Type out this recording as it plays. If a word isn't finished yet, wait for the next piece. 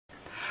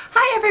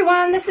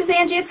everyone, this is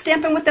Angie at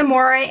Stampin' with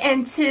Amore,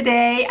 and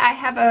today I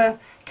have a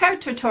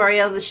card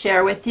tutorial to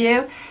share with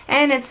you,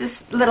 and it's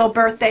this little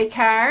birthday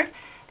card.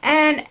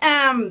 And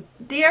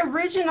the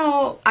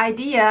original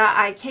idea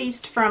I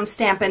cased from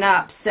Stampin'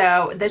 Up,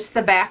 so this is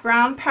the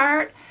background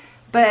part,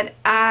 but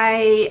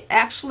I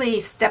actually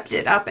stepped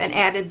it up and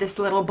added this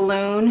little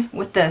balloon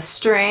with the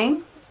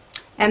string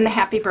and the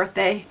happy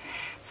birthday.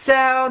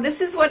 So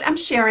this is what I'm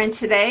sharing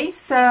today.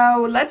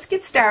 So let's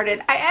get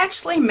started. I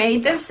actually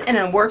made this in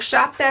a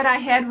workshop that I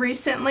had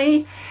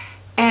recently,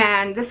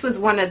 and this was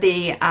one of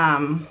the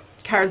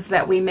cards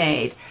that we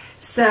made.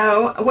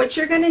 So what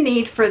you're going to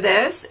need for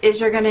this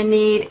is you're going to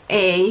need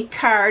a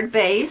card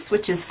base,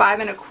 which is 5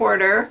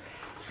 1/4,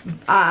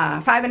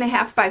 5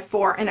 1/2 by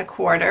 4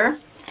 1/4,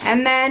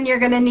 and then you're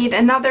going to need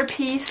another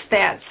piece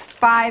that's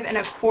 5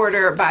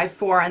 1/4 by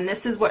 4, and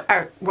this is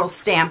what we'll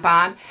stamp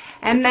on.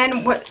 And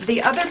then what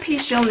the other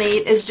piece you'll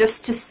need is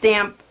just to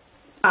stamp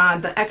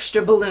the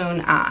extra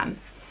balloon on.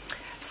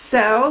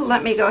 So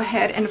let me go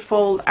ahead and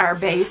fold our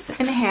base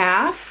in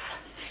half.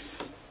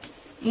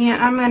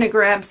 And I'm going to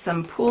grab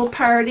some Pool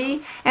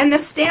Party. And the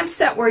stamp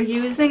set we're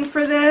using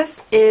for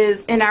this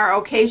is in our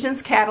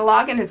Occasions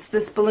catalog, and it's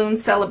this Balloon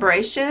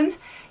Celebration.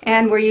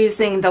 And we're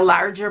using the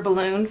larger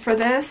balloon for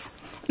this.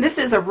 This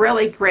is a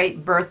really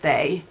great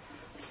birthday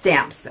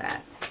stamp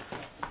set.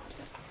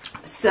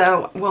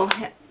 So we'll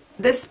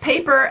this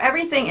paper,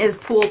 everything is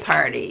Pool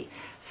Party,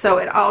 so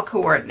it all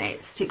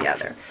coordinates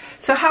together.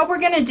 So how we're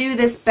going to do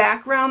this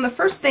background, the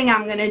first thing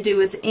I'm going to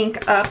do is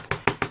ink up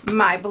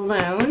my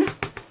balloon.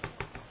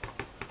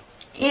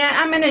 And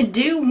I'm going to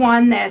do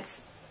one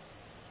that's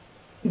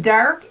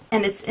dark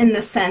and it's in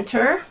the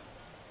center.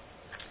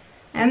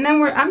 And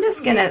then I'm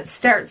just going to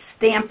start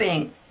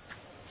stamping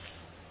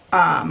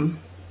some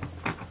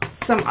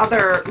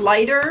other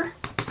lighter.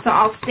 So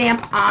I'll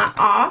stamp on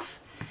off,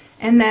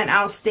 and then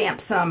I'll stamp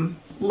some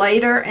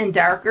lighter and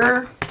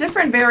darker,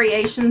 different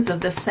variations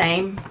of the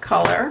same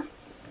color.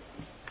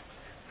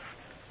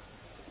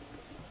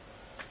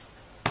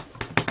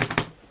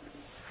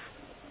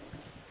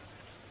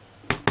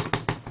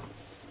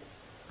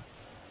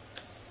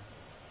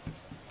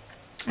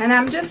 And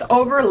I'm just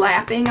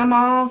overlapping them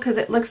all because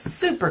it looks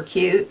super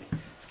cute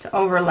to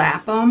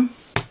overlap them.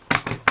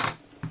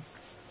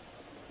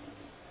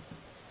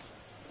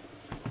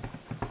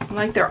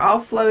 Like they're all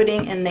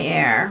floating in the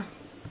air.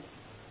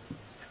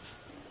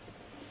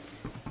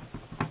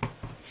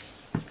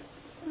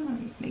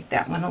 Make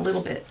that one a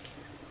little bit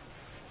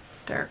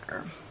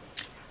darker.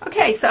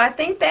 Okay, so I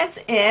think that's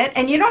it.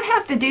 And you don't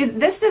have to do,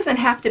 this doesn't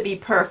have to be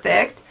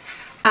perfect.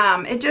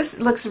 It just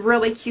looks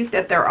really cute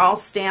that they're all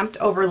stamped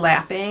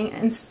overlapping.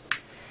 And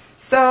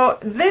so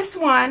this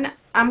one,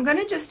 I'm going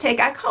to just take,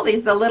 I call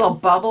these the little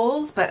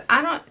bubbles, but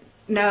I don't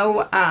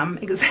know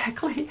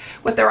exactly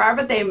what they are,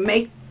 but they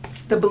make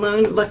the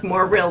balloon look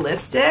more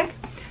realistic.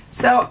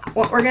 So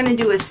what we're going to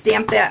do is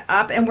stamp that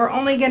up, and we're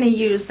only going to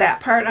use that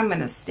part. I'm going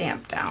to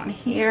stamp down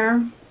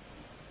here.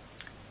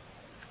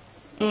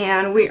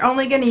 And we're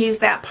only going to use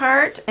that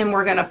part, and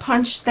we're going to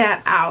punch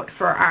that out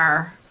for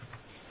our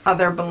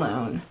other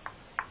balloon.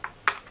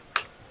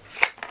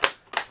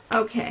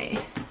 Okay.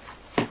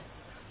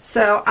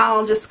 So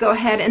I'll just go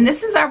ahead, and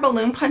this is our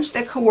balloon punch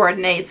that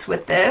coordinates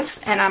with this,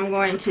 and I'm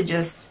going to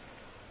just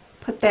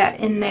put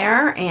that in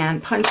there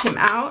and punch him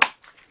out.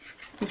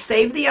 And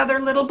save the other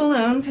little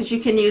balloon because you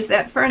can use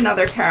that for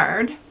another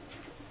card.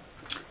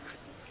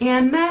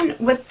 And then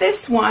with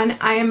this one,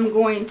 I am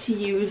going to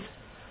use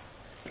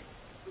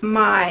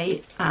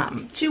my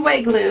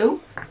two-way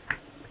glue.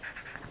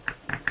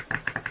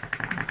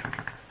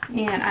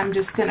 And I'm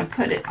just going to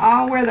put it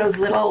all where those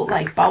little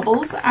like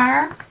bubbles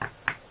are.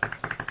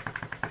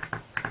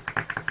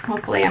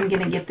 Hopefully I'm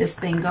going to get this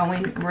thing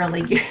going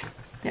really good.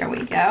 There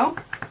we go.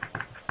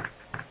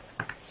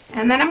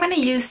 And then I'm going to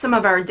use some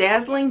of our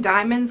Dazzling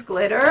Diamonds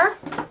glitter.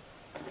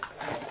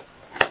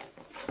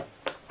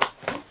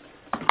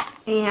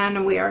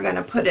 And we are going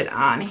to put it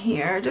on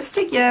here just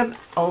to give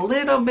a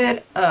little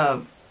bit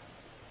of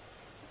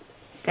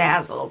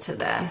dazzle to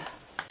the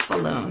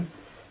balloon.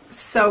 It's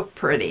so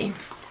pretty.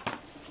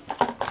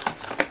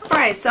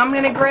 Alright, so I'm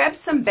going to grab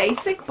some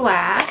basic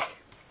black,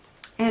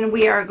 and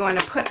we are going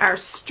to put our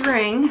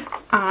string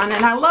on.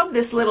 And I love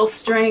this little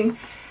string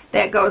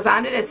that goes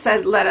on it. It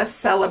said, "Let us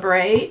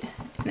celebrate."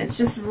 And it's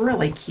just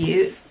really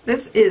cute.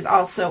 This is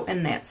also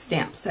in that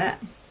stamp set.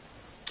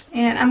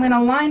 And I'm going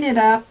to line it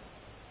up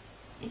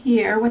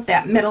here with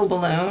that middle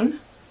balloon.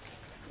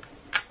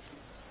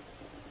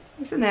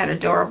 Isn't that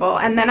adorable?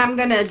 And then I'm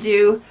going to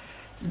do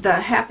the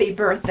happy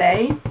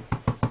birthday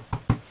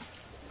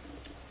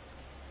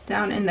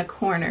down in the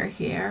corner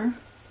here.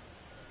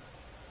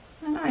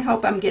 And I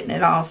hope I'm getting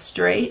it all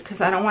straight because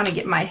I don't want to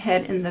get my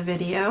head in the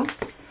video.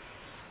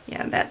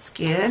 Yeah, that's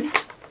good.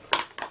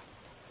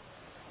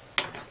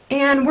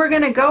 And we're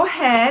going to go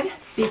ahead,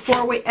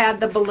 before we add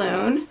the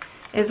balloon,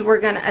 is we're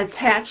going to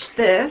attach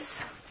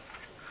this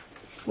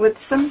with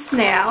some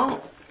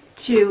snail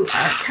to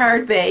our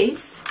card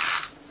base.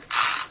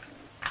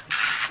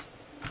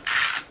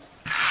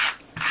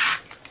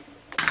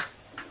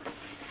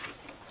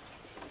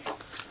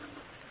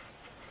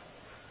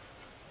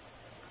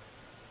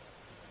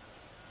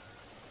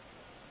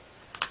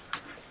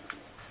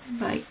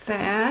 like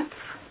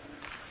that.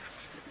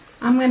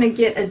 I'm going to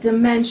get a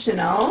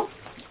dimensional,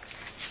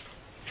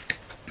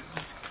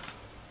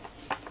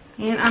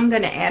 and I'm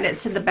going to add it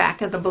to the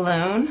back of the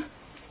balloon.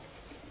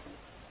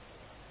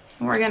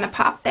 And we're going to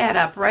pop that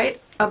up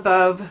right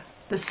above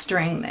the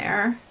string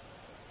there.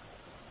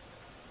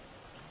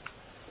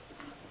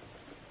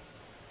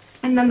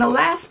 And then the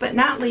last but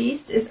not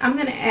least is I'm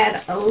going to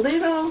add a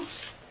little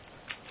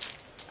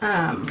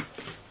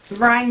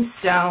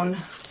rhinestone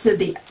to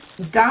the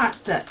dot,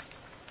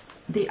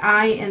 the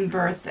I in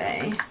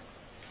birthday.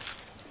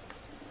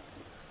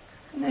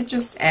 And it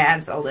just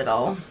adds a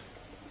little.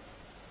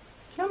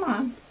 Come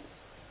on.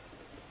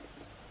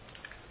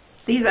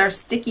 These are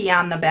sticky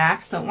on the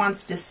back, so it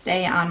wants to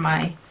stay on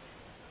my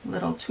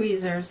little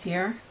tweezers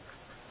here.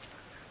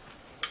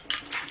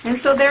 And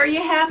so there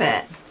you have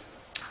it.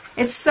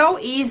 It's so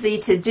easy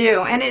to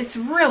do, and it's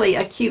really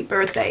a cute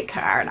birthday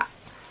card.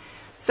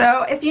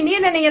 So if you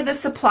need any of the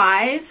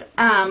supplies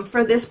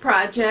for this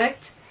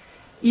project,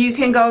 you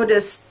can go to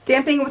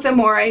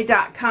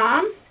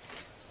stampingwithamore.com,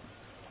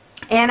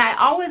 and I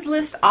always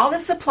list all the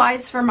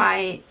supplies for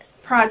my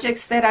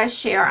projects that I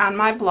share on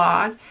my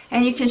blog,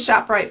 and you can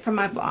shop right from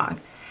my blog.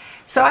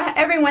 So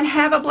everyone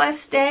have a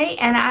blessed day,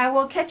 and I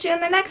will catch you in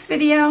the next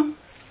video.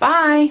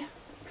 Bye!